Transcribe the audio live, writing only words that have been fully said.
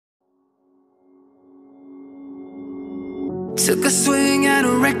Took a swing at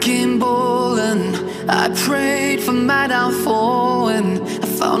a wrecking ball and I prayed for my downfall, and I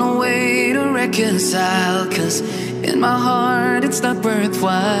found a way to reconcile, 'cause in my heart it's not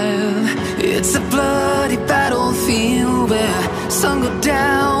worthwhile. It's a bloody battlefield where some go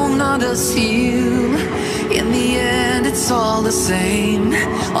down, others heal. In the end it's all the same.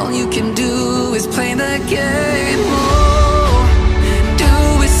 All you can do is play the game. Oh, do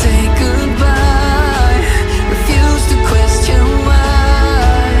we say goodbye? Refuse to question why.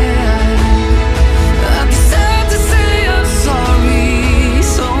 I'm sad to say I'm sorry,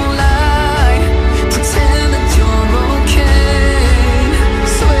 so lie. Pretend that you're okay.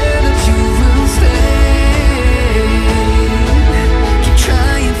 Swear that you will stay. Keep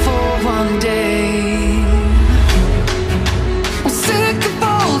trying for one day. I'm sick of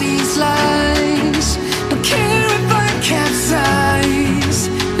all these lies. Don't care if I capsize.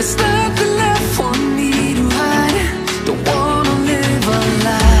 There's nothing left for me to hide. Don't wanna live a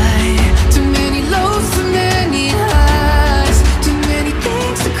lie. Too many lows, too many highs. Too many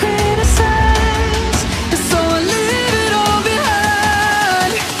things to criticize. And so I leave it all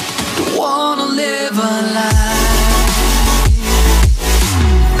behind. Don't wanna live a lie.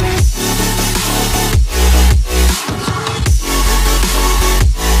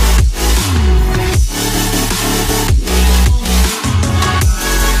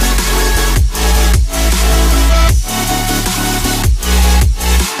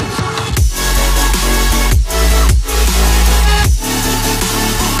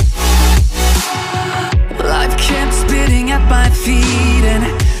 Life kept spitting at my feet and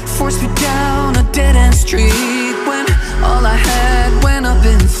forced me down a dead-end street, when all I had went up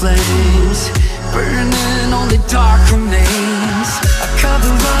in flames, burning only dark remains. I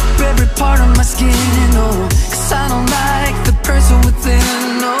cover up every part of my skin, oh, 'cause I don't like the person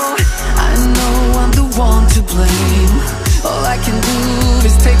within. Oh, I know I'm the one to blame. All I can do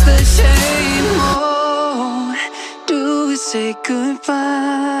is take the shame. Oh, do we say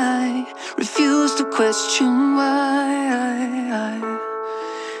goodbye? Refuse to question why.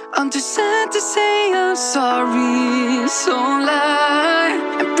 I'm too sad to say I'm sorry, so lie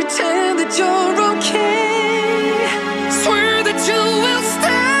and pretend that you're okay. Swear that you will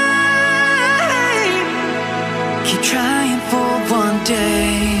stay. Keep trying for one day.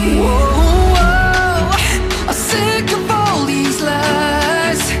 Whoa, I'm sick of all these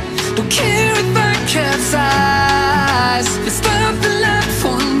lies. Don't care if I capsize. There's nothing left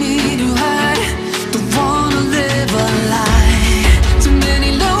for me to hide. Don't wanna live a lie. Too many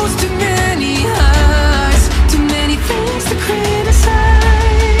lows, too many highs. Too many things to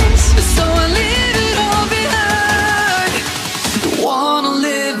criticize. So I leave it all behind. Don't wanna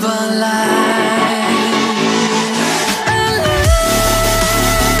live a lie. A lie.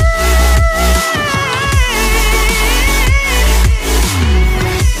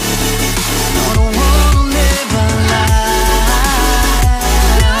 No, don't wanna live a lie.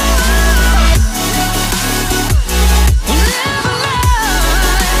 Live a lie.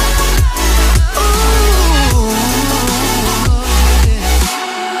 Ooh.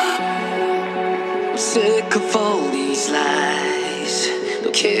 I'm sick of all these lies.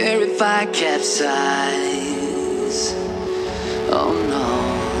 Don't care if I capsize. Oh no.